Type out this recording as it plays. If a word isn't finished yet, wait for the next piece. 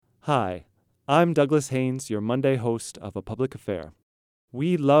Hi, I'm Douglas Haynes, your Monday host of A Public Affair.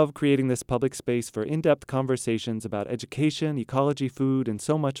 We love creating this public space for in-depth conversations about education, ecology, food, and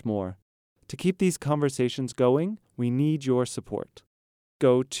so much more. To keep these conversations going, we need your support.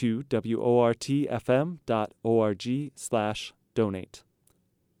 Go to wortfm.org/donate.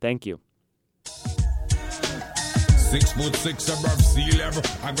 Thank you. 6'6" above sea level.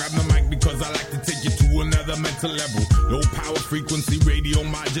 I grab the mic because I like to take you to another mental level. Low power frequency radio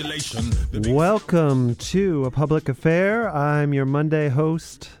modulation. Welcome to A Public Affair. I'm your Monday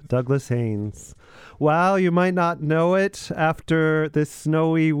host, Douglas Haynes. While you might not know it, after this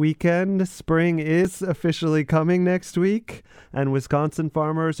snowy weekend, spring is officially coming next week, and Wisconsin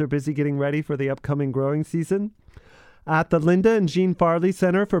farmers are busy getting ready for the upcoming growing season. At the Linda and Jean Farley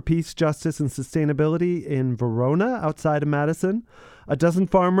Center for Peace, Justice, and Sustainability in Verona, outside of Madison, a dozen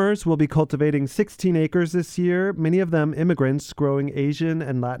farmers will be cultivating 16 acres this year, many of them immigrants growing Asian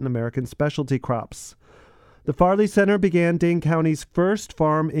and Latin American specialty crops. The Farley Center began Dane County's first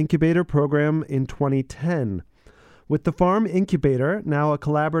farm incubator program in 2010. With the Farm Incubator, now a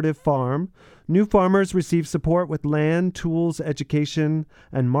collaborative farm, new farmers receive support with land, tools, education,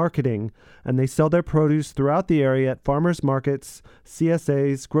 and marketing, and they sell their produce throughout the area at farmers markets,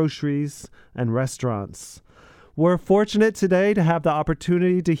 CSAs, groceries, and restaurants. We're fortunate today to have the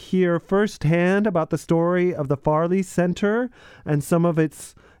opportunity to hear firsthand about the story of the Farley Center and some of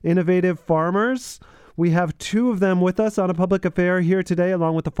its innovative farmers. We have two of them with us on A Public Affair here today,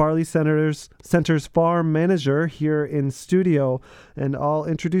 along with the Farley Center's farm manager here in studio. And I'll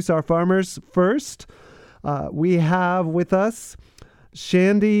introduce our farmers first. We have with us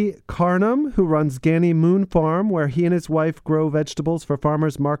Shandy Carnum, who runs Ganny Moon Farm, where he and his wife grow vegetables for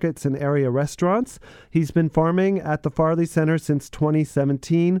farmers markets and area restaurants. He's been farming at the Farley Center since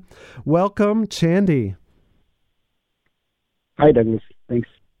 2017. Welcome, Shandy. Hi, Douglas. Thanks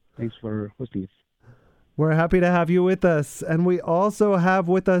for hosting us. We're happy to have you with us. And we also have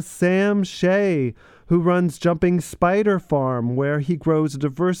with us Sam Shea, who runs Jumping Spider Farm, where he grows a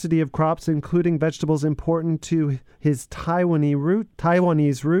diversity of crops, including vegetables important to his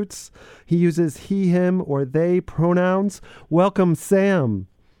Taiwanese roots. He uses he, him, or they pronouns. Welcome, Sam.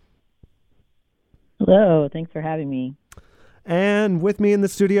 Hello. Thanks for having me. And with me in the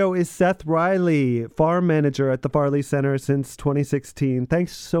studio is Seth Riley, farm manager at the Farley Center since 2016.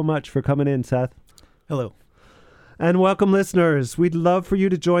 Thanks so much for coming in, Seth. Hello. And welcome, listeners. We'd love for you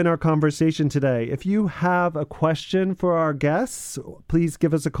to join our conversation today. If you have a question for our guests, please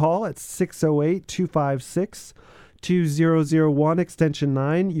give us a call at 608-256-2001, extension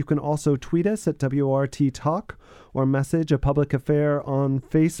 9. You can also tweet us at WRT Talk or message A Public Affair on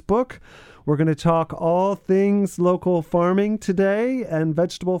Facebook. We're going to talk all things local farming today and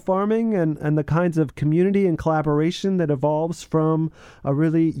vegetable farming and the kinds of community and collaboration that evolves from a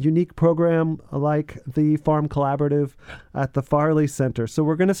really unique program like the Farm Collaborative at the Farley Center. So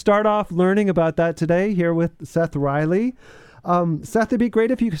we're going to start off learning about that today here with Seth Riley. Seth, it'd be great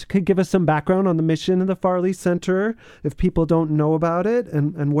if you could give us some background on the mission of the Farley Center, if people don't know about it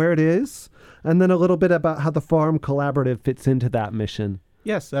and where it is, and then a little bit about how the Farm Collaborative fits into that mission.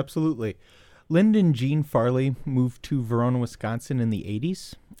 Yes, absolutely. Linda and Jean Farley moved to Verona, Wisconsin in the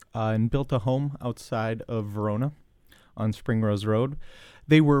 80s and built a home outside of Verona on Spring Rose Road.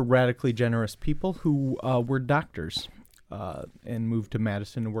 They were radically generous people who were doctors and moved to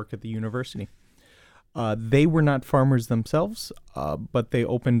Madison to work at the university. They were not farmers themselves, but they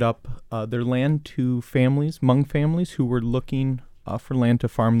opened up their land to families, Hmong families, who were looking for land to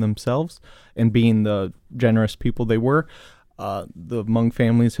farm themselves, and being the generous people they were, the Hmong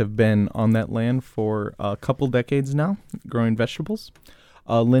families have been on that land for a couple decades now, growing vegetables.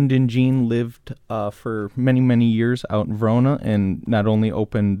 Linda and Jean lived for many, many years out in Verona and not only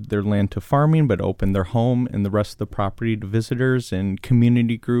opened their land to farming, but opened their home and the rest of the property to visitors and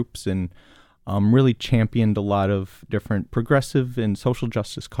community groups, and really championed a lot of different progressive and social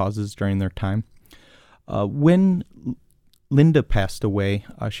justice causes during their time. When Linda passed away,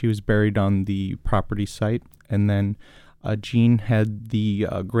 she was buried on the property site, and then Jean had the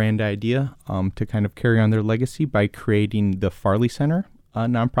grand idea to kind of carry on their legacy by creating the Farley Center, a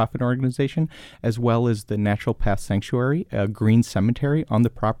nonprofit organization, as well as the Natural Path Sanctuary, a green cemetery on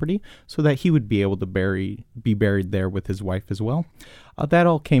the property, so that he would be able to be buried there with his wife as well. That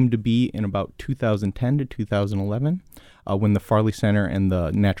all came to be in about 2010 to 2011, when the Farley Center and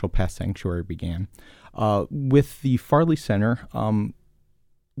the Natural Path Sanctuary began. With the Farley Center,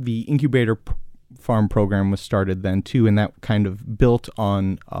 the incubator farm program was started then too, and that kind of built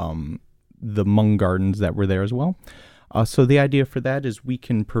on the Hmong gardens that were there as well. So the idea for that is we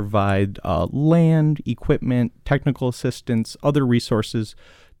can provide land, equipment, technical assistance, other resources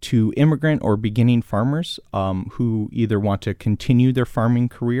to immigrant or beginning farmers who either want to continue their farming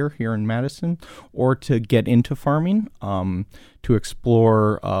career here in Madison or to get into farming, to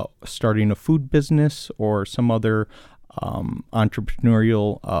explore starting a food business or some other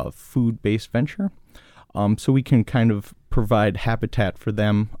entrepreneurial food-based venture. So we can kind of provide habitat for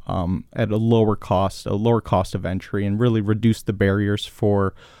them at a lower cost of entry, and really reduce the barriers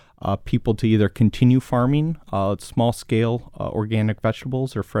for people to either continue farming small-scale organic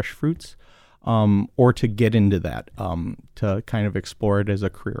vegetables or fresh fruits, or to get into that, to kind of explore it as a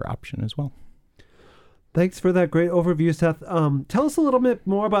career option as well. Thanks for that great overview, Seth. Tell us a little bit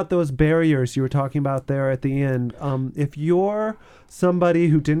more about those barriers you were talking about there at the end. If you're somebody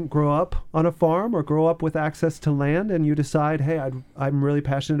who didn't grow up on a farm or grow up with access to land, and you decide, hey, I'm really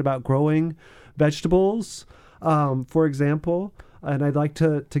passionate about growing vegetables, for example, and I'd like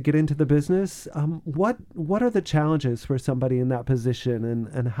to get into the business, what are the challenges for somebody in that position,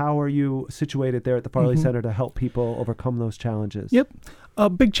 and how are you situated there at the Farley Center to help people overcome those challenges? Yep.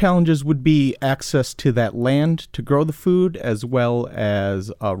 Big challenges would be access to that land to grow the food, as well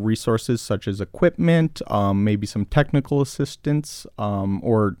as resources such as equipment, maybe some technical assistance,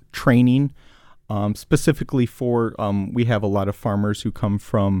 or training. Specifically for, we have a lot of farmers who come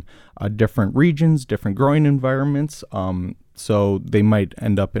from different regions, different growing environments. So they might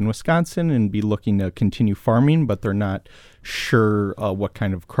end up in Wisconsin and be looking to continue farming, but they're not sure what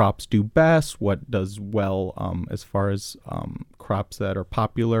kind of crops do best, what does well as far as crops that are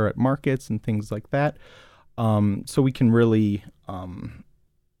popular at markets and things like that. So we can really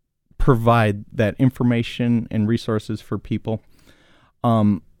provide that information and resources for people.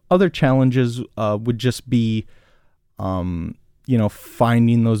 Other challenges would just be,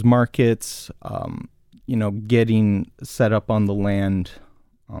 finding those markets, getting set up on the land,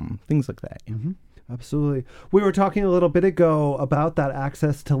 things like that. Mm-hmm. Absolutely. We were talking a little bit ago about that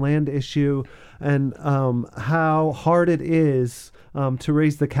access to land issue, and how hard it is to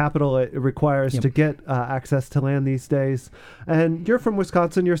raise the capital it requires to get access to land these days. And you're from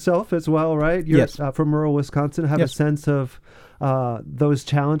Wisconsin yourself as well, right? You're from rural Wisconsin, have a sense of those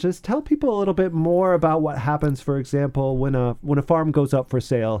challenges. Tell people a little bit more about what happens, for example, when a farm goes up for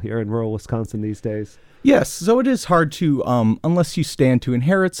sale here in rural Wisconsin these days. Yes, so it is hard to, unless you stand to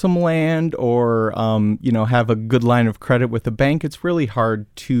inherit some land or, have a good line of credit with a bank, it's really hard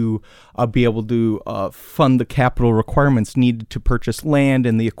to be able to fund the capital requirements needed to purchase land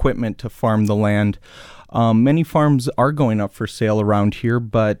and the equipment to farm the land. Many farms are going up for sale around here,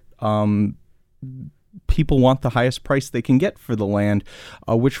 but people want the highest price they can get for the land,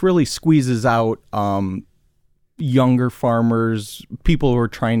 which really squeezes out younger farmers, people who are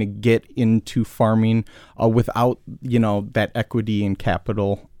trying to get into farming without, that equity and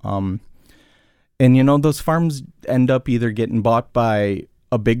capital. And those farms end up either getting bought by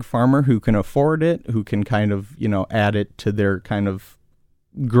a big farmer who can afford it, who can kind of, add it to their kind of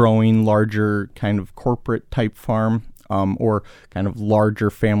growing larger kind of corporate type farm, or kind of larger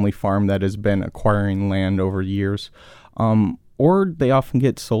family farm that has been acquiring land over years. Or they often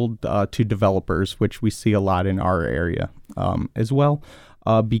get sold to developers, which we see a lot in our area as well,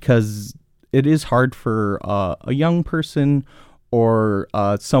 because it is hard for a young person or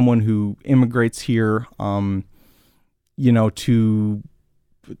someone who immigrates here, to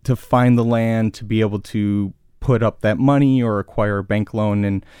find the land, to be able to put up that money or acquire a bank loan.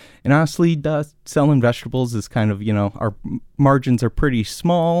 And honestly, selling vegetables is kind of, our margins are pretty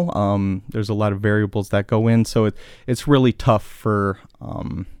small. There's a lot of variables that go in. So it's really tough for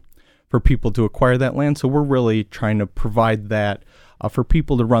people to acquire that land. So we're really trying to provide that for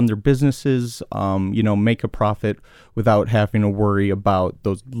people to run their businesses, make a profit without having to worry about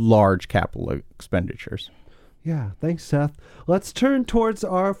those large capital expenditures. Yeah, thanks, Seth. Let's turn towards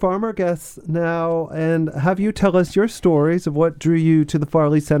our farmer guests now and have you tell us your stories of what drew you to the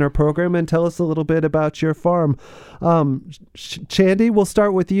Farley Center program, and tell us a little bit about your farm. Chandy, we'll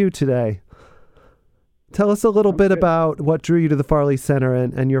start with you today. Tell us a little bit about what drew you to the Farley Center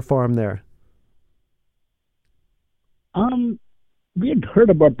and your farm there. We had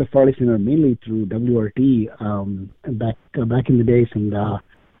heard about the Farley Center mainly through WRT back in the days, and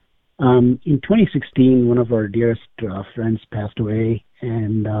in 2016, one of our dearest friends passed away,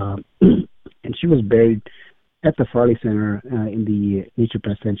 and she was buried at the Farley Center in the Nature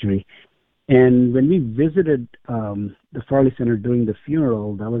Pest Sanctuary. And when we visited the Farley Center during the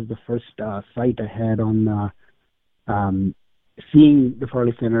funeral, that was the first sight I had on seeing the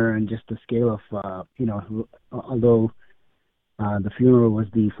Farley Center and just the scale of, although the funeral was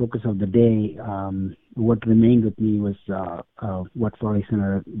the focus of the day, what remained with me was what Farley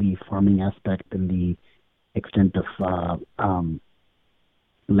Center, the farming aspect and the extent of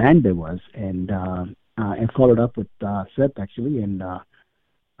land there was, and followed up with Seth actually, and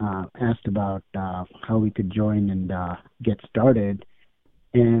asked about how we could join and get started.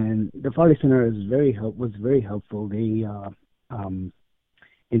 And the Farley Center was very helpful. They,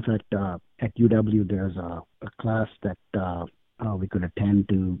 in fact, at UW, there's a class that we could attend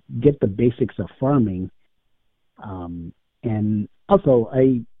to get the basics of farming. And also,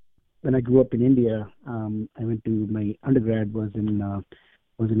 when I grew up in India, I went to my undergrad was in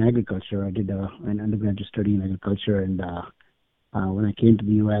agriculture. I did an undergraduate study in agriculture, and when I came to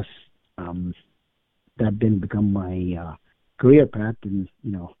the U.S., that didn't become my career path, and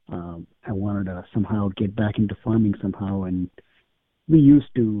I wanted to somehow get back into farming somehow. And we used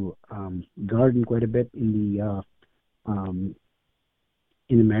to garden quite a bit in the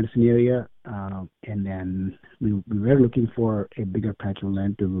Madison area, and then we were looking for a bigger patch of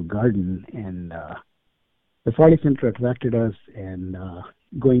land to garden, and the Farley Center attracted us, and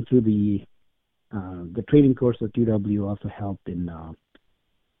going through the training course at UW also helped in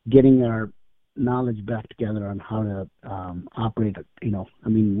getting our knowledge back together on how to operate.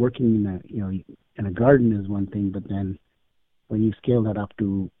 Working in a garden is one thing, but then when you scale that up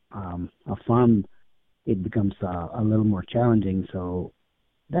to a farm, it becomes a little more challenging. So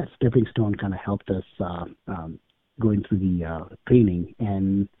that stepping stone kind of helped us going through the training.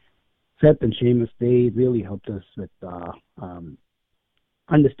 And Seth and Seamus, they really helped us with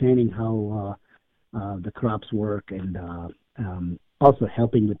understanding how the crops work, and also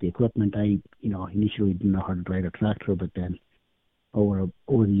helping with the equipment. I initially didn't know how to drive a tractor, but then over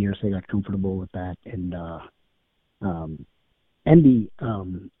the years I got comfortable with that, and the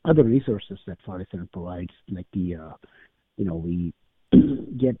other resources that Farley Center provides, like we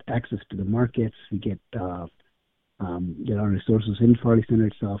get access to the markets, we get our resources in Farley Center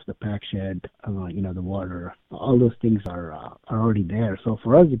itself, the pack shed, the water, all those things are already there. So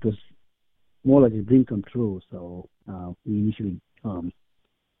for us, it was more like a dream come true. So we initially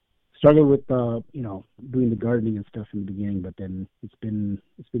struggled with doing the gardening and stuff in the beginning, but then it's been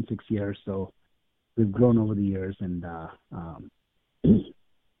 6 years, so we've grown over the years, and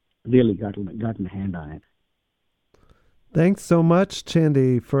really gotten a hand on it. Thanks so much,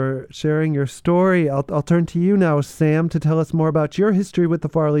 Chandy, for sharing your story. I'll turn to you now, Sam, to tell us more about your history with the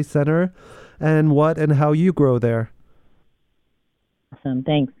Farley Center and what and how you grow there. Awesome.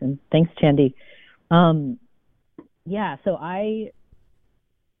 Thanks. And thanks, Chandy. So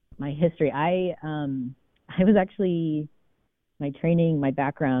my history, I was actually, my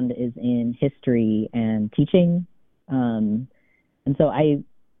background is in history and teaching. And so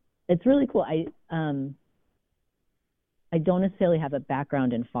it's really cool. I don't necessarily have a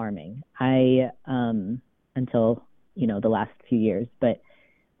background in farming. Until the last few years, but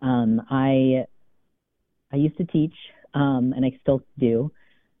I used to teach, and I still do.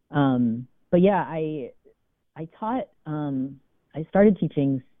 But yeah, I taught. I started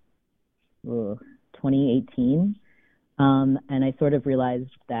teaching 2018, and I sort of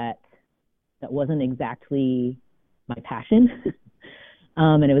realized that wasn't exactly my passion.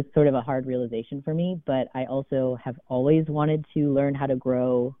 And it was sort of a hard realization for me, but I also have always wanted to learn how to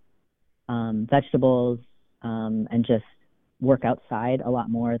grow vegetables and just work outside a lot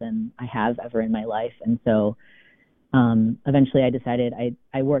more than I have ever in my life. And so eventually I decided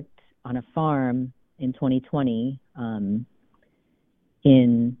I worked on a farm in 2020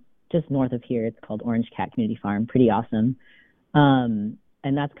 in just north of here. It's called Orange Cat Community Farm, pretty awesome. And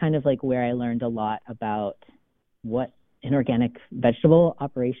that's kind of like where I learned a lot about what an organic vegetable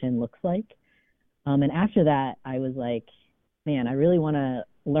operation looks like. And after that, I was like, man, I really want to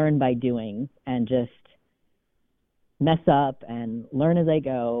learn by doing and just mess up and learn as I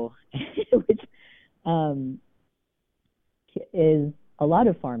go, which is a lot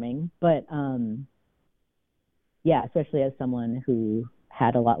of farming. But especially as someone who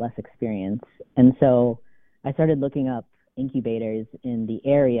had a lot less experience. And so I started looking up incubators in the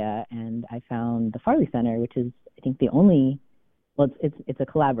area, and I found the Farley Center, which is, I think, the only, it's a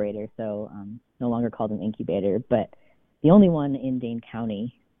collaborator, so no longer called an incubator, but the only one in Dane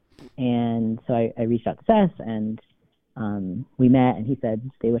County. And so I reached out to Seth, and we met, and he said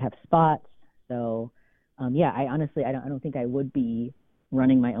they would have spots. So I honestly, I don't think I would be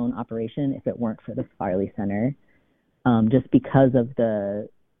running my own operation if it weren't for the Farley Center, just because of the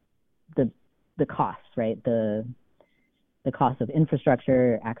costs, right? The cost of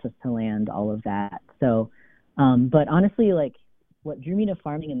infrastructure, access to land, all of that. So, but honestly, like, what drew me to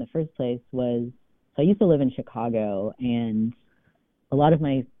farming in the first place was, so I used to live in Chicago, and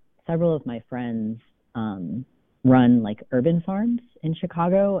several of my friends run like urban farms in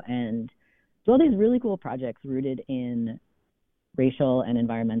Chicago and do all these really cool projects rooted in racial and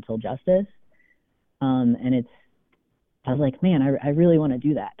environmental justice. And I was like, man, I really want to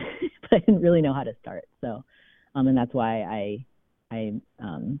do that, but I didn't really know how to start. So, and that's why I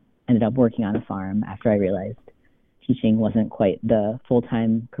ended up working on a farm after I realized teaching wasn't quite the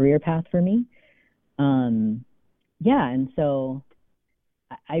full-time career path for me. And so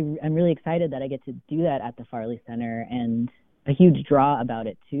I'm really excited that I get to do that at the Farley Center. And a huge draw about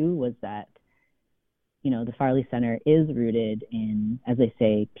it too was that, the Farley Center is rooted in, as they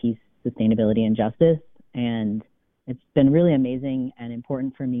say, peace, sustainability, and justice. And it's been really amazing and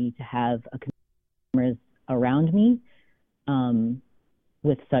important for me to have a community of farmers around me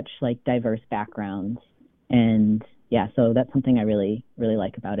with such diverse backgrounds. And so that's something I really, really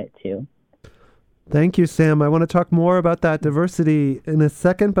like about it too. Thank you, Sam. I want to talk more about that diversity in a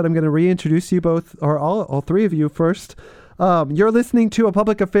second, but I'm going to reintroduce you both, or all three of you first. You're listening to A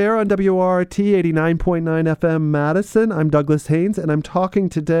Public Affair on WRT 89.9 FM Madison. I'm Douglas Haynes, and I'm talking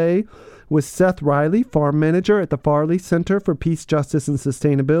today with Seth Riley, farm manager at the Farley Center for Peace, Justice, and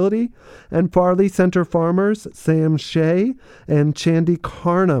Sustainability, and Farley Center farmers Sam Shea and Chandy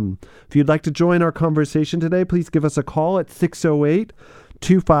Carnum. If you'd like to join our conversation today, please give us a call at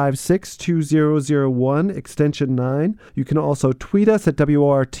 608-256-2001, extension 9. You can also tweet us at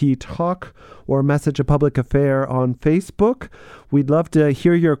WRT Talk or message A Public Affair on Facebook. We'd love to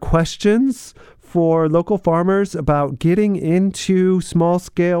hear your questions for local farmers about getting into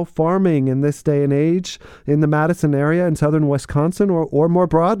small-scale farming in this day and age in the Madison area in southern Wisconsin or more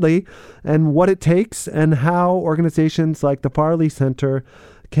broadly, and what it takes and how organizations like the Farley Center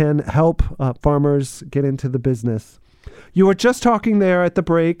can help farmers get into the business. You were just talking there at the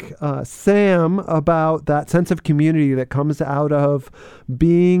break, Sam, about that sense of community that comes out of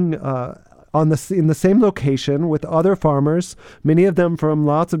being in the same location with other farmers, many of them from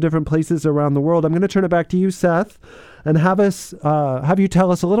lots of different places around the world. I'm going to turn it back to you, Seth, and have you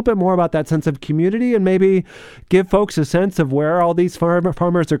tell us a little bit more about that sense of community and maybe give folks a sense of where all these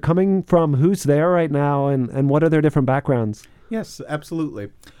farmers are coming from, who's there right now, and what are their different backgrounds. Yes,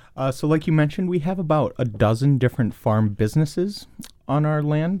 absolutely. So like you mentioned, we have about a dozen different farm businesses on our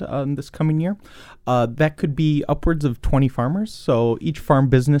land this coming year. That could be upwards of 20 farmers. So each farm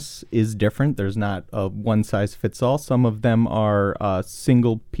business is different. There's not a one-size-fits-all. Some of them are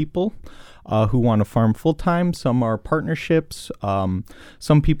single people who want to farm full-time. Some are partnerships.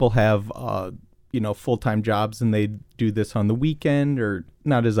 Some people have full-time jobs and they do this on the weekend, or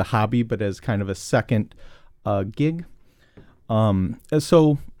not as a hobby, but as kind of a second gig.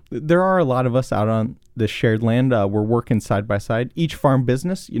 So there are a lot of us out on the shared land. We're working side by side. Each farm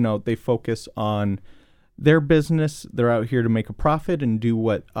business, they focus on their business. They're out here to make a profit and do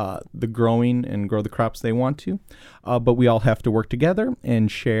what the growing and grow the crops they want to. But we all have to work together and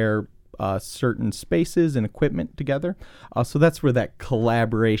share certain spaces and equipment together. So that's where that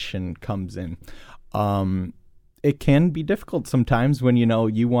collaboration comes in. It can be difficult sometimes when,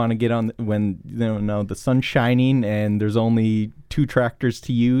 you want to get on when, the sun's shining and there's only 2 tractors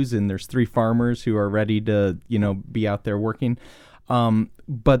to use and there's 3 farmers who are ready to, be out there working.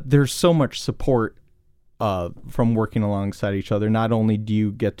 But there's so much support from working alongside each other. Not only do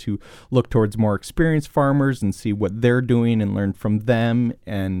you get to look towards more experienced farmers and see what they're doing and learn from them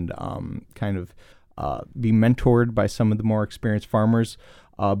and kind of be mentored by some of the more experienced farmers,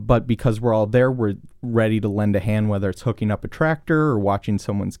 but because we're all there, we're ready to lend a hand, whether it's hooking up a tractor or watching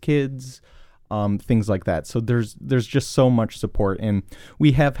someone's kids, things like that. So there's just so much support. And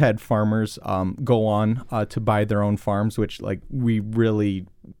we have had farmers go on to buy their own farms, which we really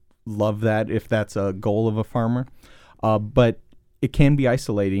love that if that's a goal of a farmer. But it can be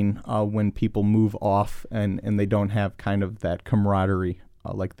isolating when people move off and they don't have kind of that camaraderie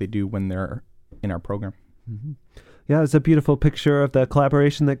like they do when they're in our program. Mm-hmm. Yeah, it's a beautiful picture of the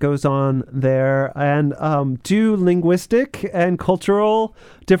collaboration that goes on there. And do linguistic and cultural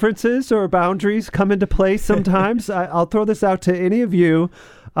differences or boundaries come into play sometimes? I'll throw this out to any of you.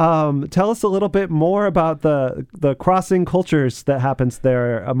 Tell us a little bit more about the crossing cultures that happens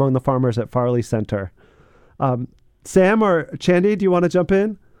there among the farmers at Farley Center. Sam or Chandy, do you want to jump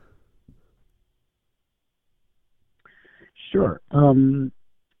in? Sure.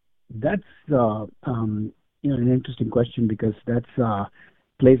 That's an interesting question because that's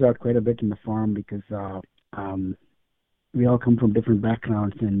plays out quite a bit in the farm because we all come from different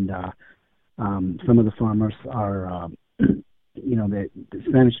backgrounds and some of the farmers are the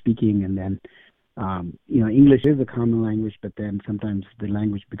Spanish speaking and then English is a common language, but then sometimes the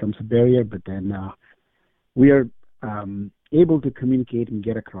language becomes a barrier, but then we are able to communicate and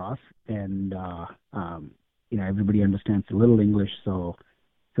get across and everybody understands a little English, so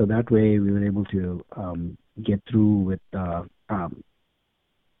that way we were able to get through with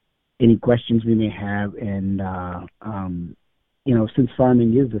any questions we may have. And since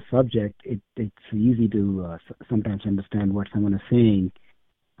farming is the subject, it's easy to sometimes understand what someone is saying,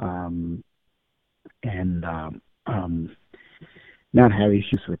 and not have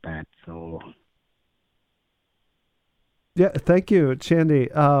issues with that. So. Yeah, thank you, Chandy.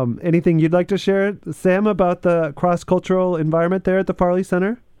 Anything you'd like to share, Sam, about the cross-cultural environment there at the Farley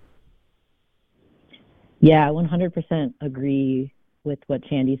Center? Yeah, 100% agree with what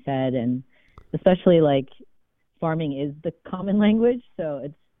Chandy said, and especially like farming is the common language, so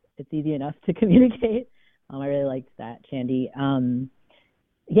it's easy enough to communicate. I really liked that, Chandy.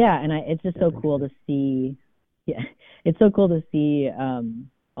 Yeah, and it's just so cool to see. Yeah, it's so cool to see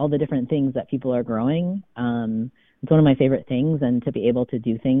all the different things that people are growing. It's one of my favorite things, and to be able to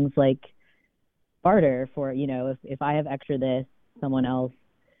do things like barter for, if I have extra this, someone else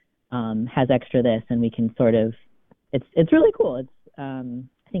has extra this, and we can sort of, it's really cool. It's I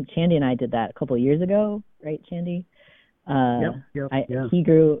think Chandy and I did that a couple of years ago, right, Chandy? Yeah. He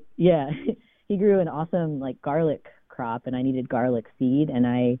grew he grew an awesome like garlic crop, and I needed garlic seed, and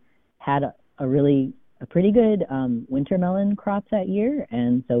I had a pretty good winter melon crop that year,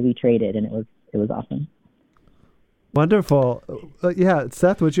 and so we traded, and it was awesome. Wonderful. Yeah,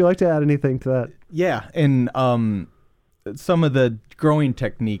 Seth, would you like to add anything to that? Yeah, and some of the growing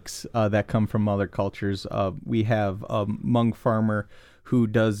techniques that come from other cultures. We have a Hmong farmer who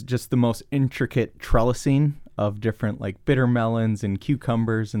does just the most intricate trellising of different like bitter melons and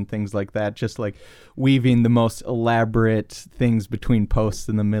cucumbers and things like that, just like weaving the most elaborate things between posts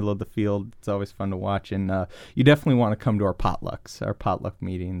in the middle of the field. It's always fun to watch, and you definitely want to come to our potlucks. Our potluck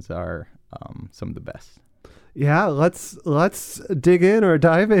meetings are some of the best. Yeah, let's dig in or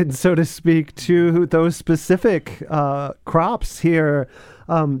dive in, so to speak, to those specific crops here.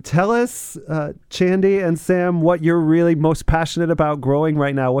 Tell us, Chandy and Sam, what you're really most passionate about growing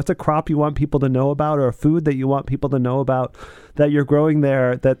right now. What's a crop you want people to know about, or a food that you want people to know about that you're growing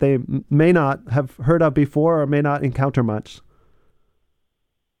there that they may not have heard of before or may not encounter much?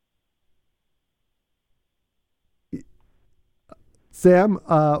 Sam,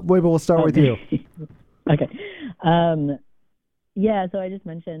 maybe we'll start with you. Okay. Yeah, so I just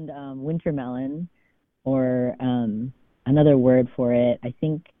mentioned winter melon, or another word for it, I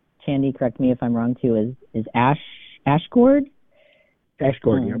think, Chandy, correct me if I'm wrong too, is ash gourd? Ash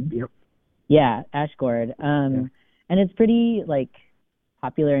gourd, yep. Yeah, ash gourd. And it's pretty like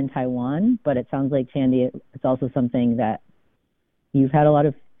popular in Taiwan, but it sounds like, Chandy, it's also something that you've had a lot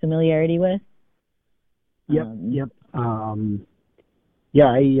of familiarity with. Yep.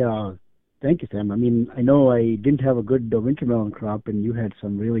 Thank you, Sam. I mean, I know I didn't have a good winter melon crop, and you had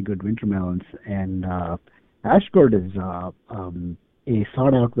some really good winter melons. And ash gourd is a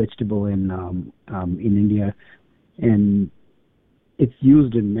sought-out vegetable in India, and it's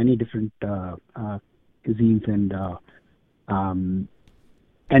used in many different cuisines. And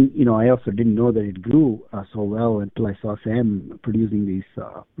I also didn't know that it grew so well until I saw Sam producing these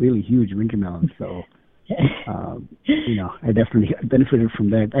really huge winter melons. So. I definitely benefited from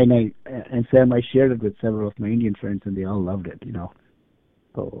that, and Sam, I shared it with several of my Indian friends, and they all loved it.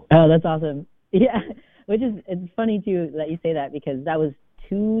 So. Oh, that's awesome. Yeah, it's funny too that you say that, because that was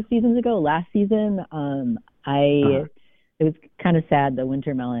 2 seasons ago. Last season, it was kind of sad the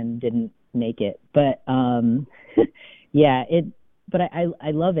winter melon didn't make it, but yeah, But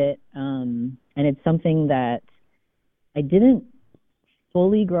I love it, and it's something that I didn't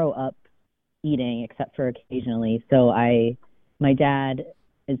fully grow up eating, except for occasionally. So my dad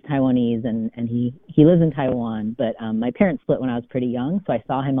is Taiwanese, and he lives in Taiwan, but my parents split when I was pretty young, so I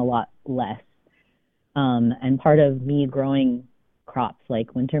saw him a lot less. And part of me growing crops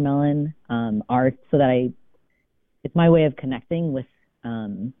like winter melon are so that it's my way of connecting with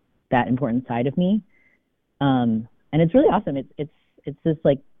that important side of me. And it's really awesome. It's this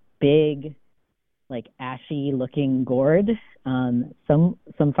like big, like ashy looking gourd. Some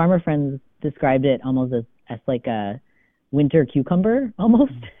farmer friends described it almost as like a winter cucumber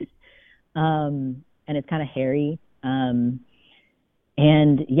almost. And it's kind of hairy. And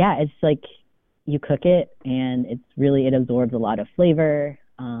yeah, it's like you cook it, and it absorbs a lot of flavor.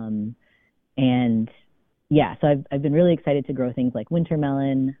 And yeah, so I've been really excited to grow things like winter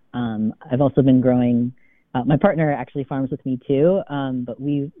melon. I've also been growing, my partner actually farms with me too, but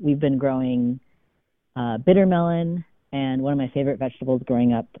we've been growing bitter melon, and one of my favorite vegetables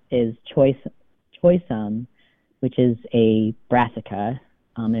growing up is choysum, which is a brassica.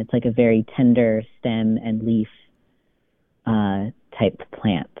 And it's like a very tender stem and leaf type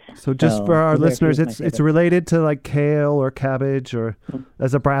plant. So just for our listeners, it's related to like kale or cabbage, or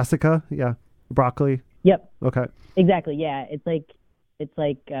as a brassica, yeah, broccoli. Yep. Okay. Exactly. Yeah. It's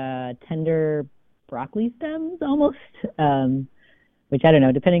like tender broccoli stems almost, which I don't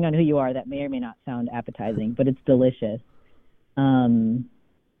know, depending on who you are, that may or may not sound appetizing, but it's delicious.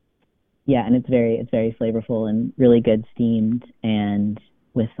 Yeah, and it's very flavorful and really good steamed, and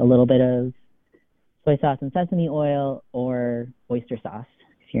with a little bit of soy sauce and sesame oil or oyster sauce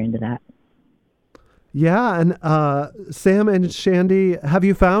if you're into that. Yeah, and Sam and Shandy, have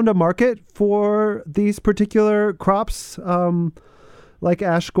you found a market for these particular crops, like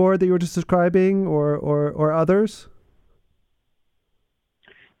ash gourd that you were just describing, or others?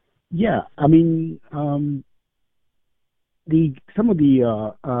 Yeah, I mean, some of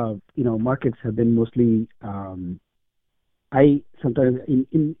the markets have been mostly. I sometimes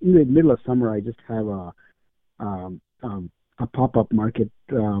in the middle of summer I just have a pop-up market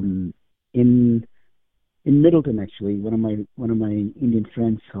in Middleton. Actually, one of my Indian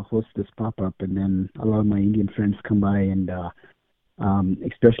friends hosts this pop-up, and then a lot of my Indian friends come by, and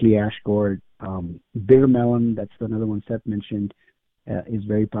especially ash gourd, bitter melon. That's another one Seth mentioned. Is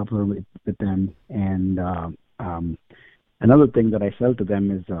very popular with them, and another thing that I sell to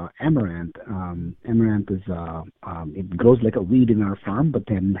them is amaranth. Amaranth is it grows like a weed in our farm, but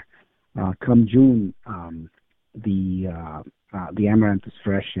then come June, the amaranth is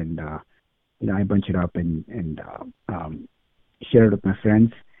fresh, and I bunch it up and share it with my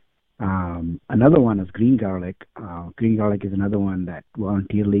friends. Another one is green garlic. Green garlic is another one that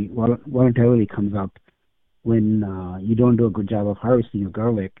voluntarily comes up when you don't do a good job of harvesting your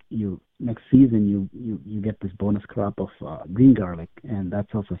garlic. Next season you get this bonus crop of green garlic, and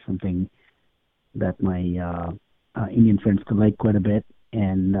that's also something that my Indian friends could like quite a bit.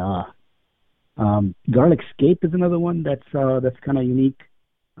 And garlic scape is another one that's kind of unique.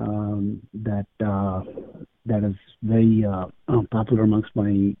 That is very popular amongst my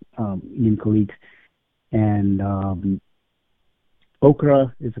Indian colleagues. And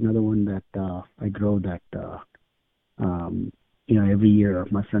okra is another one that I grow. That every year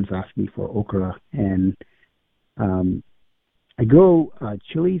my friends ask me for okra, and I grow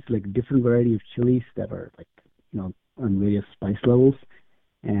chilies, like different variety of chilies that are on various spice levels.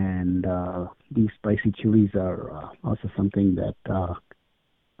 And these spicy chilies are also something that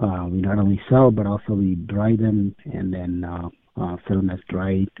we not only sell, but also we dry them and then sell them as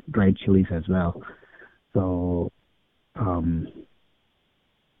dried chilies as well. So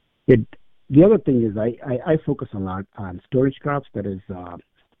the other thing is I focus a lot on storage crops. That is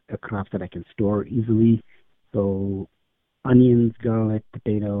crops that I can store easily. So onions, garlic,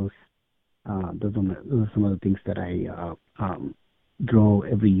 potatoes, those are some of the things that I grow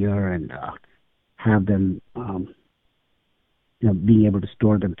every year, and have them being able to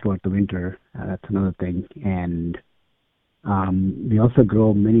store them throughout the winter. That's another thing. And we also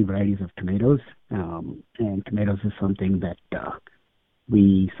grow many varieties of tomatoes, and tomatoes is something that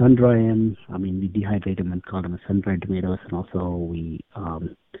we sun dry them. I mean, we dehydrate them and call them sun-dried tomatoes. And also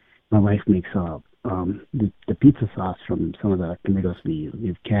my wife makes the pizza sauce from some of the tomatoes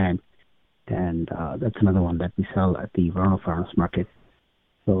we've canned, and that's another one that we sell at the Verona Farmers Market.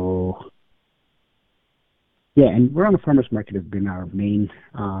 So yeah, and Verona Farmers Market has been our main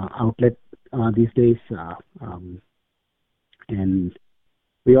outlet these days, and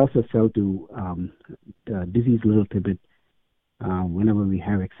we also sell to Dizzy's Little Tidbit. Whenever we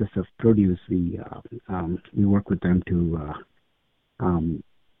have excessive produce, we work with them to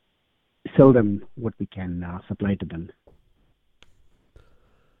sell them what we can supply to them.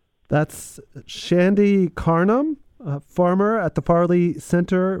 That's Shandy Karnam, a farmer at the Farley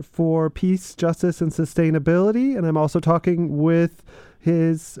Center for Peace, Justice, and Sustainability. And I'm also talking with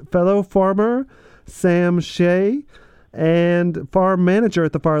his fellow farmer, Sam Shea, and farm manager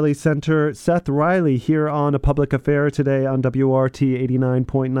at the Farley Center, Seth Riley, here on A Public Affair today on WRT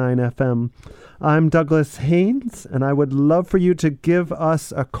 89.9 FM. I'm Douglas Haynes, and I would love for you to give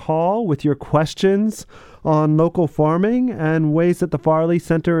us a call with your questions on local farming and ways that the Farley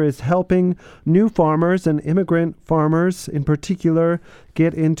Center is helping new farmers and immigrant farmers in particular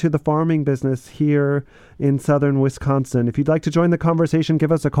get into the farming business here in southern Wisconsin. If you'd like to join the conversation,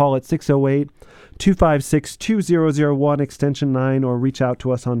 give us a call at 608-256-2001 extension 9, or reach out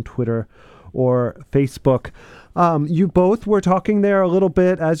to us on Twitter or Facebook. You both were talking there a little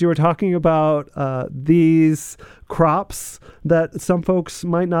bit as you were talking about these crops that some folks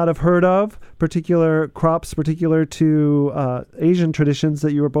might not have heard of, particular crops particular to Asian traditions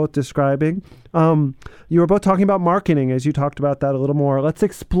that you were both describing. You were both talking about marketing as you talked about that a little more. Let's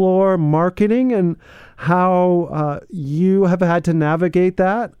explore marketing and how you have had to navigate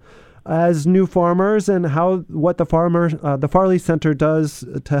that as new farmers and what the Farley Center does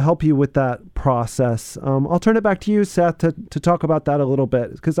to help you with that process. I'll turn it back to you, Seth, to talk about that a little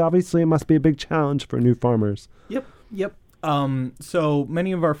bit, because obviously it must be a big challenge for new farmers. Yep. So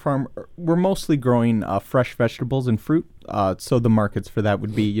many of our we're mostly growing fresh vegetables and fruit. So the markets for that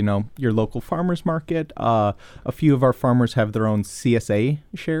would be, your local farmers market. A few of our farmers have their own CSA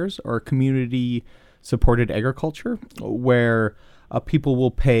shares, or community supported agriculture, where people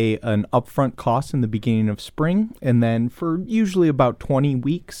will pay an upfront cost in the beginning of spring, and then for usually about 20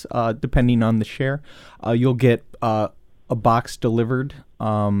 weeks, depending on the share, you'll get a box delivered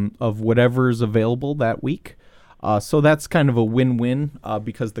of whatever's available that week. So that's kind of a win-win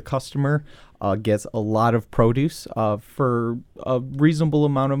because the customer gets a lot of produce for a reasonable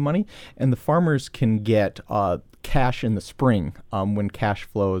amount of money, and the farmers can get cash in the spring when cash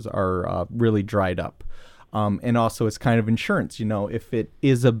flows are really dried up. And also it's kind of insurance, if it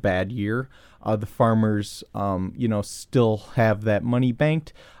is a bad year, the farmers, still have that money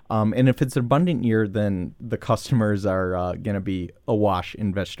banked. And if it's an abundant year, then the customers are going to be awash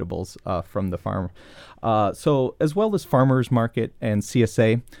in vegetables from the farm. So as well as farmers market and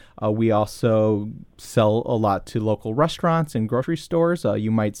CSA, we also sell a lot to local restaurants and grocery stores.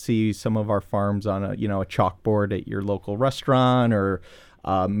 You might see some of our farms on a chalkboard at your local restaurant, or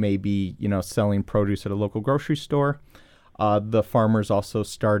maybe, selling produce at a local grocery store. The farmers also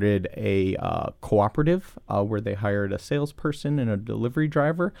started a cooperative where they hired a salesperson and a delivery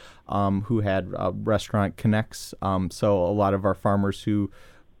driver who had restaurant connects. So a lot of our farmers who,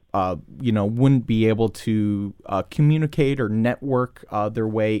 wouldn't be able to communicate or network their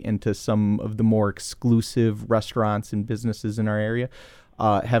way into some of the more exclusive restaurants and businesses in our area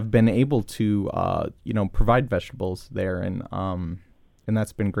have been able to, provide vegetables there, and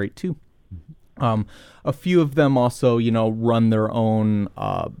that's been great too. A few of them also, run their own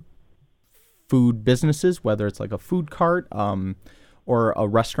food businesses, whether it's like a food cart or a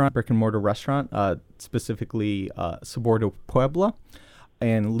restaurant, brick and mortar restaurant, specifically Sabor de Puebla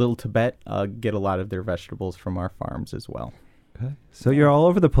and Little Tibet get a lot of their vegetables from our farms as well. Okay. So you're all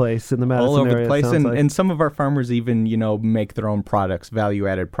over the place in the Madison area. All over the place, and some of our farmers even, make their own products,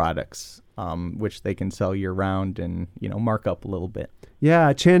 value-added products, which they can sell year-round and, mark up a little bit.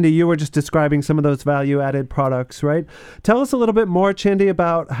 Yeah, Chandy, you were just describing some of those value-added products, right? Tell us a little bit more, Chandy,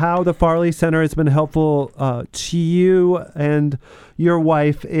 about how the Farley Center has been helpful to you and your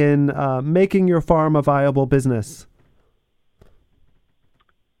wife in making your farm a viable business.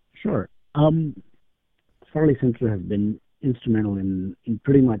 Sure. Farley Center has been instrumental in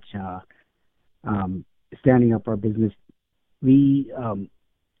pretty much standing up our business. We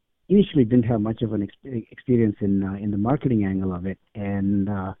initially didn't have much of an experience in the marketing angle of it, and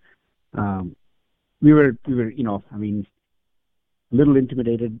we were a little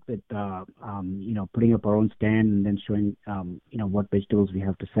intimidated with putting up our own stand and then showing what vegetables we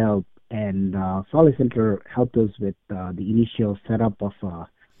have to sell. And Farley Center helped us with the initial setup of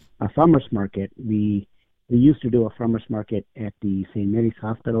a farmers market. We used to do a farmers market at the St. Mary's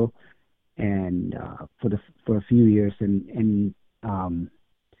Hospital, and for a few years, and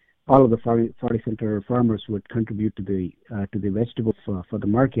all of the Farley Center farmers would contribute to the vegetables for the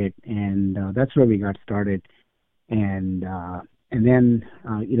market, and that's where we got started. And then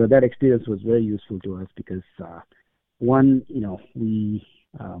that experience was very useful to us because we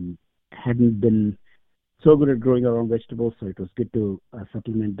hadn't been so good at growing our own vegetables, so it was good to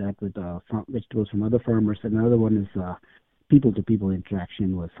supplement that with vegetables from other farmers. And another one is people-to-people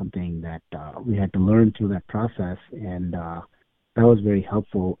interaction was something that we had to learn through that process, and that was very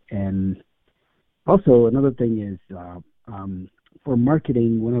helpful. And also another thing is for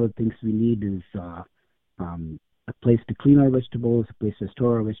marketing, one of the things we need is a place to clean our vegetables, a place to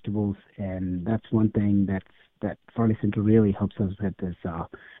store our vegetables, and that's one thing that Farley Center really helps us with. Is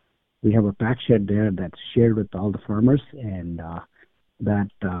we have a pack shed there that's shared with all the farmers, and that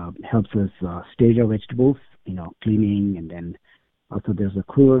helps us stage our vegetables, cleaning, and then also there's a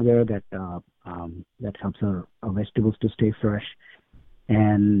cooler there that helps our vegetables to stay fresh.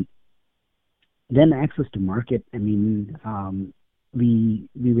 And then access to market. I mean, we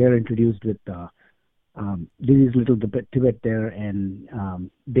were introduced with Lily's Little Tibet there,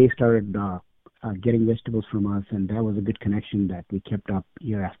 and they started getting vegetables from us, and that was a good connection that we kept up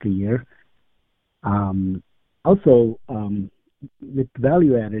year after year. Also, with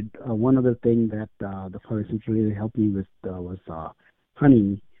value added, one other thing that the Farley Center really helped me with was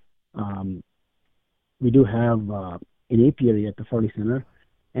honey. We do have an apiary at the Farley Center,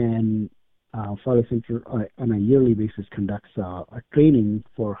 and Farley Center on a yearly basis conducts a training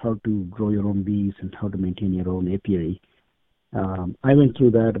for how to grow your own bees and how to maintain your own apiary. I went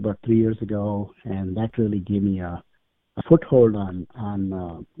through that about 3 years ago, and that really gave me a foothold on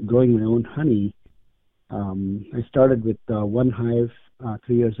growing my own honey. I started with one hive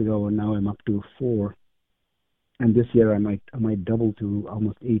 3 years ago, and now I'm up to four. And this year I might double to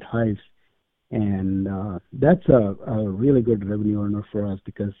almost 8 hives, and that's a really good revenue earner for us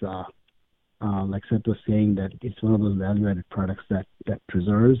because, like Seth was saying, that it's one of those value-added products that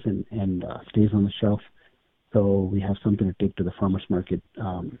preserves and stays on the shelf. So we have something to take to the farmers market.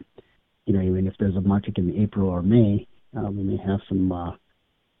 Even if there's a market in April or May, we may have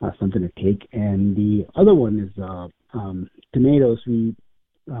something to take. And the other one is tomatoes.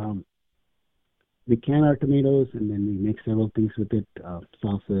 We can our tomatoes, and then we make several things with it,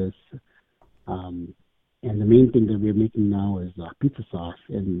 sauces. And the main thing that we're making now is pizza sauce.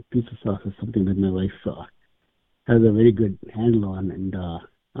 And pizza sauce is something that my wife has a very good handle on, and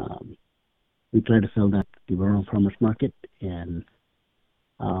we try to sell that at the Verona Farmers Market. And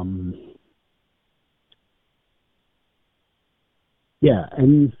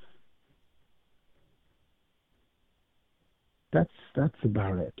and that's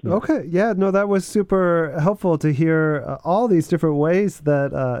about it. Yeah. Okay. Yeah, no, that was super helpful to hear all these different ways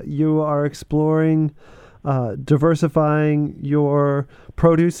that you are exploring diversifying your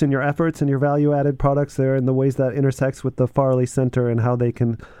produce and your efforts and your value-added products there and the ways that intersects with the Farley Center and how they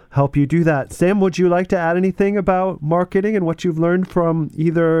can help you do that. Sam, would you like to add anything about marketing and what you've learned from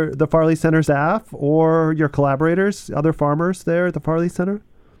either the Farley Center staff or your collaborators, other farmers there at the Farley Center?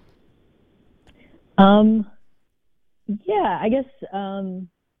 Yeah, I guess,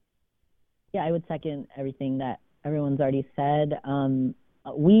 I would second everything that everyone's already said.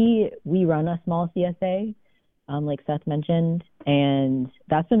 We run a small CSA, like Seth mentioned, and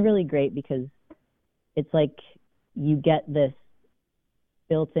that's been really great because it's like you get this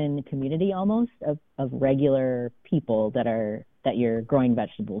built-in community almost of regular people that you're growing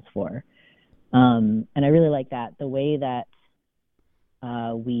vegetables for. And I really like that. The way that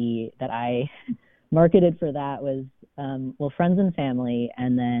I marketed for that was, friends and family,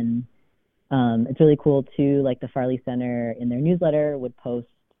 and then it's really cool too, like the Farley Center in their newsletter would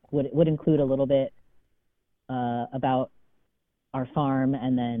include a little bit about our farm,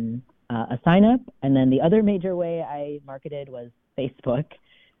 and then a sign up. And then the other major way I marketed was Facebook.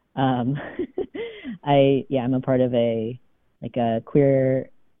 I'm a part of a queer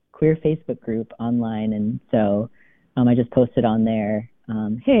Facebook group online, and so I just posted on there,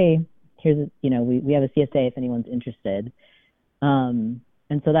 hey, here's we have a CSA if anyone's interested. And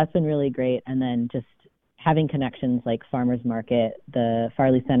so that's been really great. And then just having connections like Farmers Market, the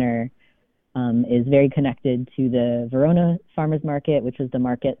Farley Center is very connected to the Verona Farmers Market, which was the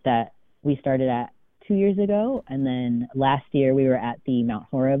market that we started at 2 years ago. And then last year we were at the Mount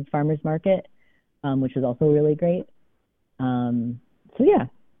Horeb Farmers Market, which was also really great. So yeah,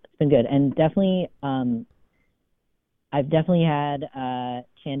 it's been good. And definitely, I've definitely had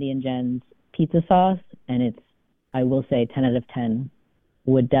Chandy and Jen's pizza sauce, and I will say 10 out of 10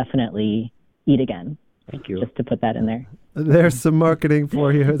 would definitely eat again. Thank you. Just to put that in there. There's some marketing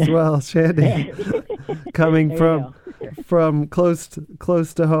for you as well, Chandy, coming from close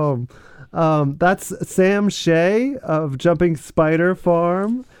to home. That's Sam Shea of Jumping Spider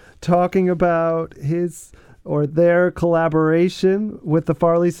Farm talking about their collaboration with the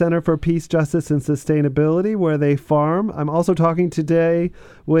Farley Center for Peace, Justice, and Sustainability, where they farm. I'm also talking today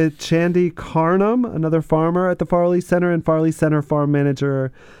with Chandy Carnum, another farmer at the Farley Center, and Farley Center farm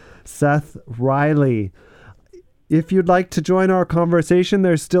manager Seth Riley. If you'd like to join our conversation,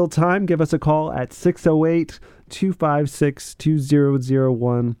 there's still time. Give us a call at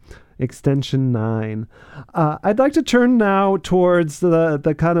 608-256-2001. Extension 9. I'd like to turn now towards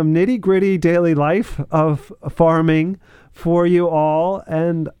the kind of nitty-gritty daily life of farming for you all,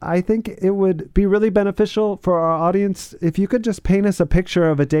 and I think it would be really beneficial for our audience if you could just paint us a picture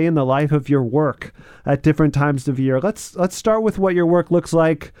of a day in the life of your work at different times of year. Let's start with what your work looks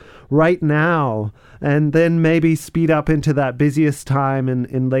like right now, and then maybe speed up into that busiest time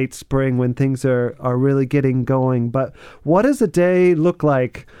in late spring when things are really getting going. But what does a day look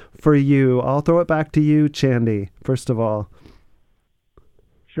like for you? I'll throw it back to you, Chandy, first of all.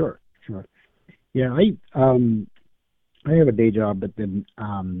 Sure. Yeah, I have a day job, but then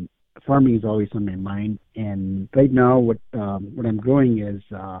farming is always on my mind. And right now, what I'm growing is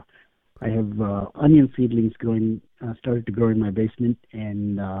I have onion seedlings started to grow in my basement,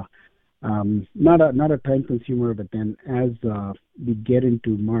 and not a time consumer. But then as we get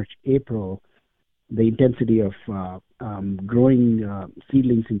into March, April, the intensity of growing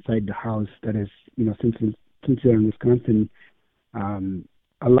seedlings inside the house, that is, since you're in Wisconsin,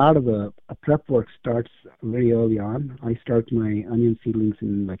 a lot of the prep work starts very early on. I start my onion seedlings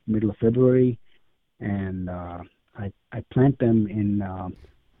in like middle of February, and I plant them in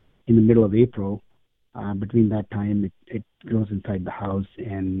the middle of April. Between that time, it grows inside the house,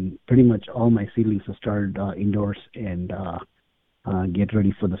 and pretty much all my seedlings are started indoors and get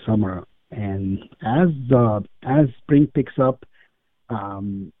ready for the summer. And as spring picks up,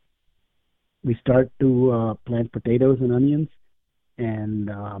 we start to plant potatoes and onions. And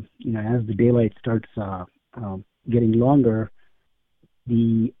as the daylight starts getting longer,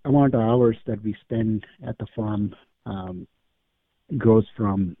 the amount of hours that we spend at the farm grows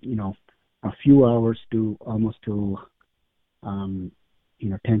from a few hours to almost to 10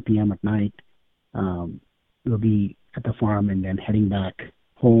 p.m. at night. We'll be at the farm and then heading back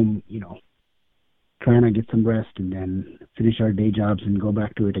home, trying to get some rest and then finish our day jobs and go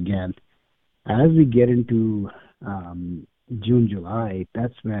back to it again. As we get into June, July,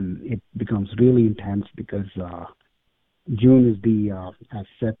 that's when it becomes really intense because June is as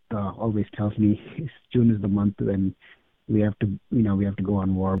Seth always tells me, June is the month when we have to go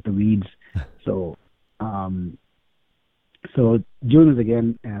on war with the weeds. So June is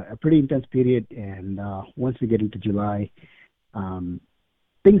again a pretty intense period, and once we get into July,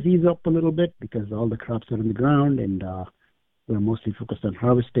 things ease up a little bit because all the crops are in the ground, and we're mostly focused on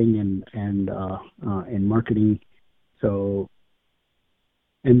harvesting and marketing. So,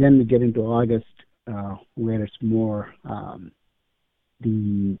 and then we get into August, where it's more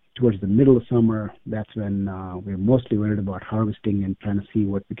towards the middle of summer. That's when we're mostly worried about harvesting and trying to see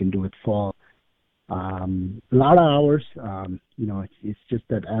what we can do with fall. A lot of hours. It's just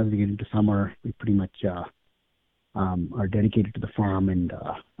that as we get into summer, we pretty much are dedicated to the farm, and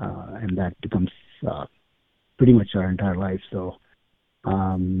that becomes pretty much our entire life. So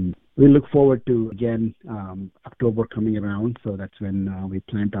we look forward to, again, October coming around. So that's when we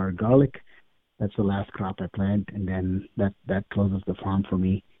plant our garlic. That's the last crop I plant, and then that closes the farm for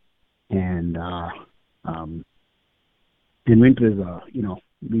me. And winter is,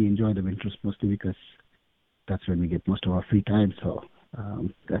 we enjoy the winters mostly because that's when we get most of our free time. So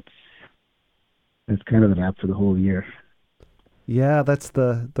that's kind of the wrap for the whole year. Yeah, that's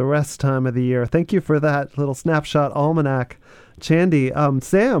the rest time of the year. Thank you for that little snapshot almanac, Chandy.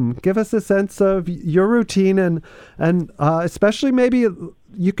 Sam, give us a sense of your routine and especially maybe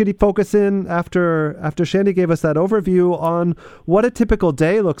you could focus in after Shandy gave us that overview on what a typical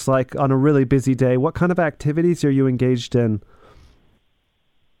day looks like on a really busy day. What kind of activities are you engaged in?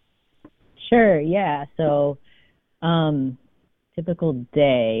 Sure, yeah. So typical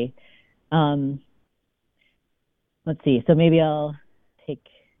day. Let's see. So maybe I'll take,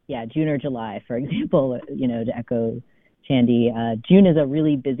 June or July, for example, to echo Chandy. June is a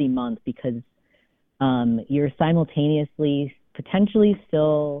really busy month because you're simultaneously potentially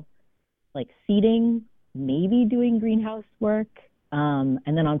still like seeding, maybe doing greenhouse work. And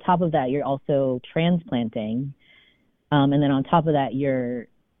then on top of that, you're also transplanting. And then on top of that, you're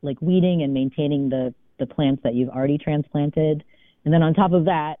like weeding and maintaining the plants that you've already transplanted. And then on top of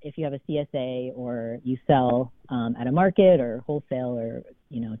that, if you have a CSA or you sell at a market or wholesale or,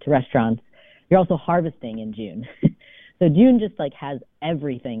 to restaurants, you're also harvesting in June. So June just like has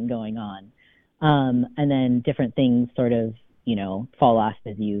everything going on. And then different things sort of, fall off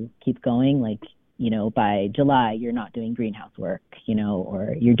as you keep going. Like, by July, you're not doing greenhouse work,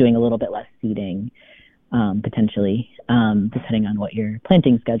 or you're doing a little bit less seeding, potentially, depending on what your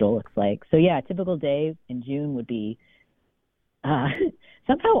planting schedule looks like. So yeah, a typical day in June would be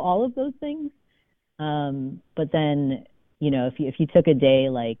somehow all of those things. But then, if you took a day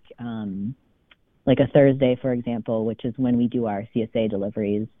like a Thursday, for example, which is when we do our CSA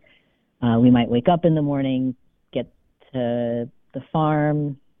deliveries, we might wake up in the morning, get to the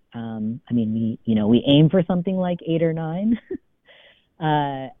farm. We aim for something like 8 or 9.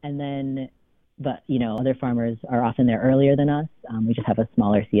 And then, but, other farmers are often there earlier than us. We just have a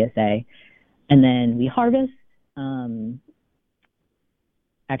smaller CSA. And then we harvest.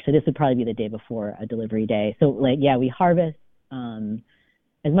 Actually, this would probably be the day before a delivery day. So, we harvest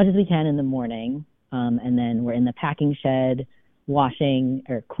as much as we can in the morning, and then we're in the packing shed, washing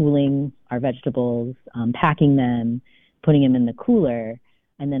or cooling our vegetables, packing them, putting them in the cooler,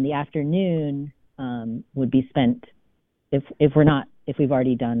 and then the afternoon would be spent. If we've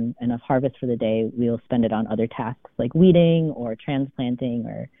already done enough harvest for the day, we'll spend it on other tasks like weeding or transplanting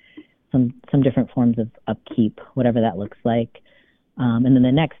or some different forms of upkeep, whatever that looks like. And then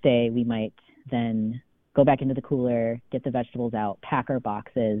the next day, we might then go back into the cooler, get the vegetables out, pack our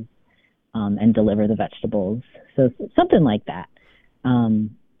boxes, and deliver the vegetables. So something like that.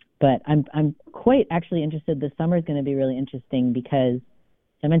 But I'm quite actually interested. This summer is going to be really interesting because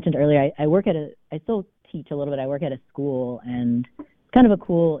I mentioned earlier, I still teach a little bit. I work at a school, and it's kind of a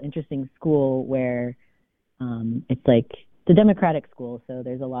cool, interesting school where it's like it's a democratic school, so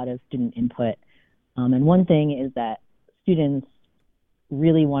there's a lot of student input. And one thing is that students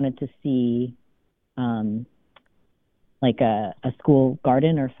really wanted to see like a school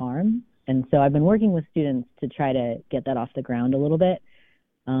garden or farm. And so I've been working with students to try to get that off the ground a little bit.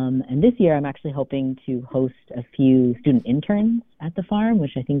 And this year I'm actually hoping to host a few student interns at the farm,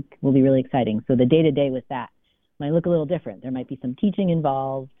 which I think will be really exciting. So the day-to-day with that might look a little different. There might be some teaching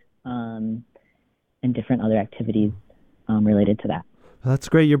involved and different other activities related to that. That's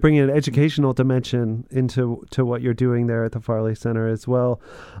great. You're bringing an educational dimension into what you're doing there at the Farley Center as well.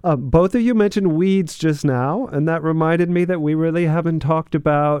 Both of you mentioned weeds just now, and that reminded me that we really haven't talked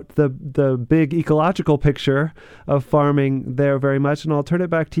about the big ecological picture of farming there very much. And I'll turn it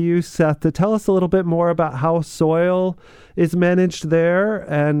back to you, Seth, to tell us a little bit more about how soil is managed there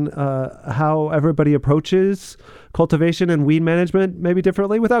and how everybody approaches cultivation and weed management maybe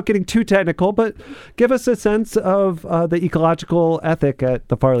differently without getting too technical, but give us a sense of the ecological ethic at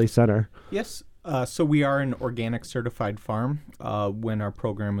the Farley Center. Yes. So we are an organic certified farm. When our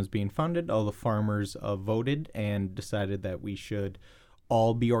program was being funded, all the farmers voted and decided that we should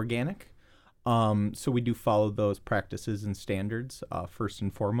all be organic. So we do follow those practices and standards first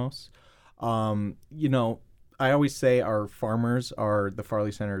and foremost. I always say our farmers are the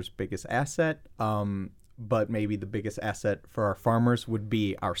Farley Center's biggest asset. But maybe the biggest asset for our farmers would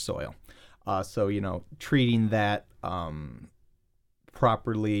be our soil. So, treating that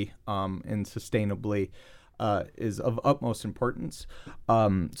properly and sustainably is of utmost importance.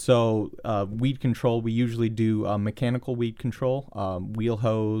 Weed control, we usually do mechanical weed control, wheel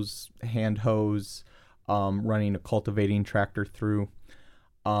hose, hand hose, running a cultivating tractor through.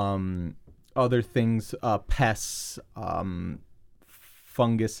 Other things, pests,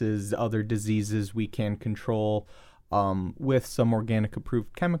 funguses, other diseases we can control with some organic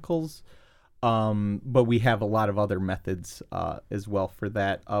approved chemicals. But we have a lot of other methods as well for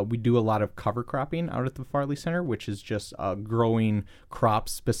that. We do a lot of cover cropping out at the Farley Center, which is just growing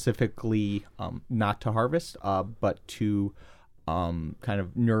crops specifically not to harvest, but to kind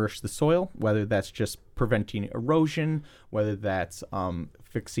of nourish the soil, whether that's just preventing erosion, whether that's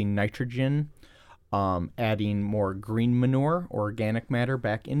fixing nitrogen, adding more green manure, organic matter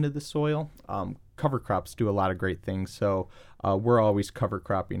back into the soil. Cover crops do a lot of great things, so we're always cover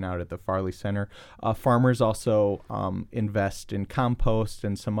cropping out at the Farley Center. Farmers also invest in compost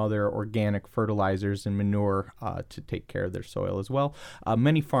and some other organic fertilizers and manure to take care of their soil as well.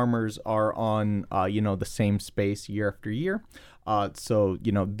 Many farmers are on the same space year after year, so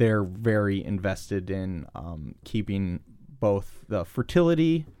they're very invested in keeping both the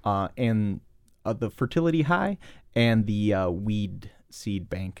fertility and the fertility high and the weed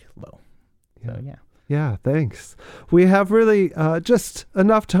seed bank low. So, yeah. Yeah, thanks. We have really just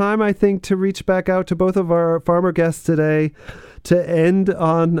enough time, I think, to reach back out to both of our farmer guests today to end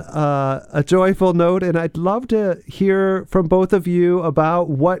on a joyful note. And I'd love to hear from both of you about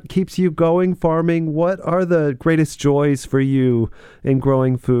what keeps you going farming. What are the greatest joys for you in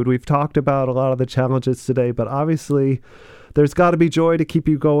growing food? We've talked about a lot of the challenges today, but obviously there's got to be joy to keep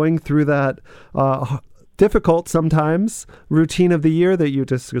you going through that difficult sometimes routine of the year that you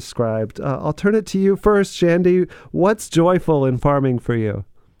just described. I'll turn it to you first, Shandy. What's joyful in farming for you?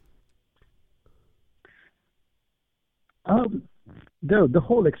 The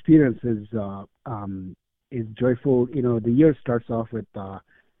whole experience is joyful. The year starts off with a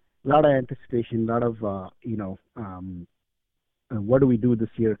lot of anticipation, a lot of what do we do this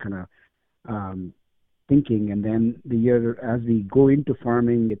year kind of thinking, and then the year as we go into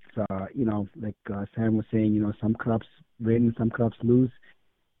farming, it's like Sam was saying, some crops win, some crops lose,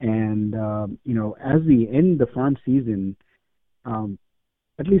 and as we end the farm season,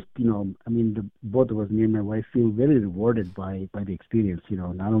 at least both of us, me and my wife, feel very rewarded by the experience.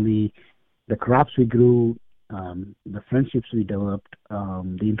 Not only the crops we grew, the friendships we developed,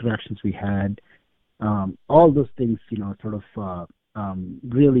 the interactions we had, all those things sort of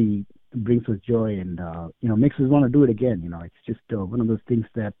really brings us joy and makes us want to do it again. It's just one of those things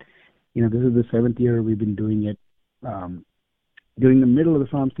that this is the 7th year we've been doing it. During the middle of the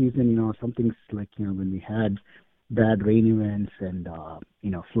farm season, some things like when we had bad rain events and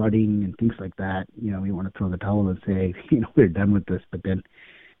flooding and things like that, we want to throw the towel and say we're done with this. But then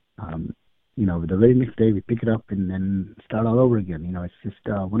the very next day we pick it up and then start all over again. It's just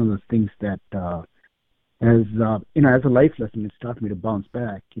one of those things that as a life lesson, it's taught me to bounce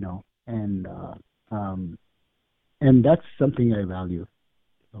back, and that's something I value.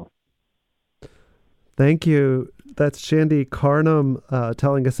 So. Thank you, That's Shandy Carnum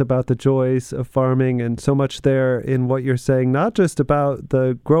telling us about the joys of farming, and so much there in what you're saying, not just about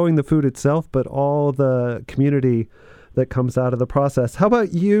the growing the food itself, but all the community that comes out of the process. How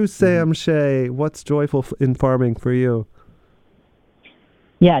about you, Sam Shea? What's joyful in farming for you?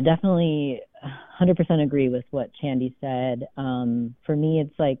 Yeah, definitely 100% agree with what Shandy said. For me,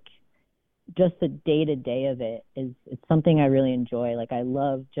 it's like just the day-to-day of it's something I really enjoy. Like, I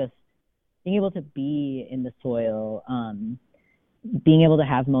love just being able to be in the soil, being able to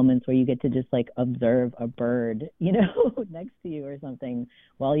have moments where you get to just like observe a bird, next to you or something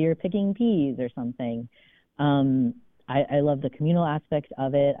while you're picking peas or something. I love the communal aspect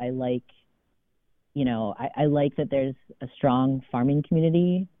of it. I like, I like that there's a strong farming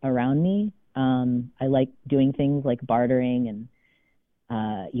community around me. I like doing things like bartering and,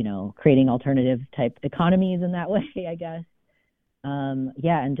 creating alternative type economies in that way, I guess.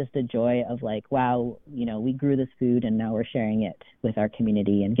 And just the joy of like, wow, we grew this food and now we're sharing it with our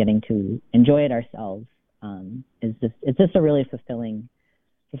community and getting to enjoy it ourselves. It's just a really fulfilling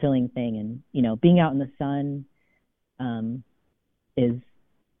thing. And, being out in the sun, is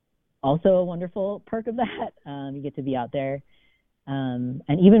also a wonderful perk of that. You get to be out there. And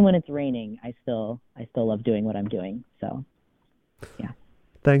even when it's raining, I still love doing what I'm doing. So, yeah.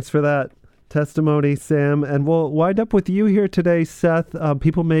 Thanks for that testimony, Sam. And we'll wind up with you here today, Seth.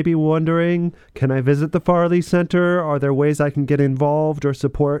 People may be wondering, can I visit the Farley Center? Are there ways I can get involved or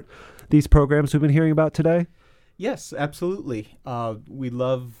support these programs we've been hearing about today? Yes, absolutely. We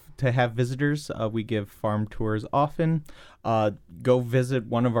love to have visitors. We give farm tours often. Go visit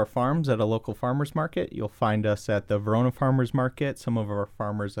one of our farms at a local farmers market. You'll find us at the Verona Farmers Market, some of our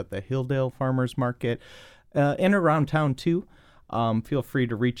farmers at the Hilldale Farmers Market, and around town too. Feel free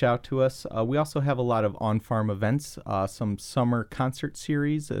to reach out to us. We also have a lot of on-farm events, some summer concert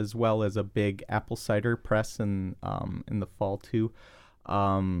series, as well as a big apple cider press in the fall too.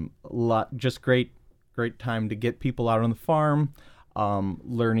 Just great time to get people out on the farm,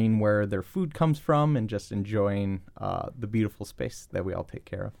 learning where their food comes from, and just enjoying the beautiful space that we all take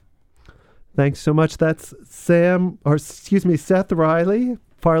care of. Thanks so much. That's Seth Riley,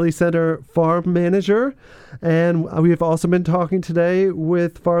 Farley Center Farm Manager. And we've also been talking today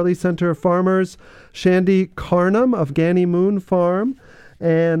with Farley Center farmers Shandy Carnum of Ganny Moon Farm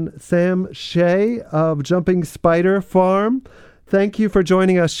and Sam Shea of Jumping Spider Farm. Thank you for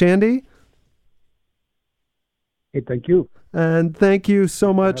joining us, Shandy. Hey, thank you. And thank you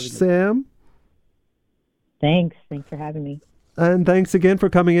so much, Sam. Thanks for having me. And thanks again for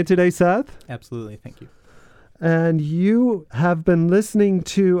coming in today, Seth. Absolutely. Thank you. And you have been listening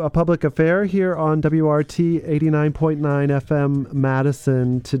to A Public Affair here on WRT 89.9 FM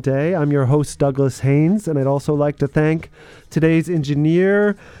Madison today. I'm your host, Douglas Haynes, and I'd also like to thank today's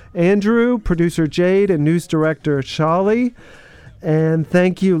engineer, Andrew, producer Jade, and news director Shali. And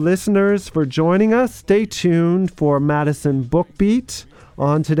thank you, listeners, for joining us. Stay tuned for Madison Book Beat.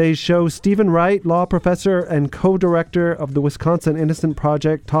 On today's show, Stephen Wright, law professor and co-director of the Wisconsin Innocent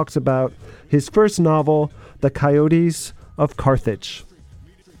Project, talks about his first novel, The Coyotes of Carthage.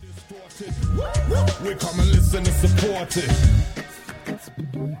 We come and listen and support it.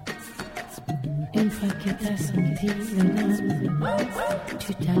 Une fois que t'as senti le nom,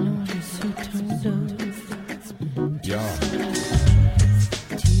 tu t'allonges sous ton dos.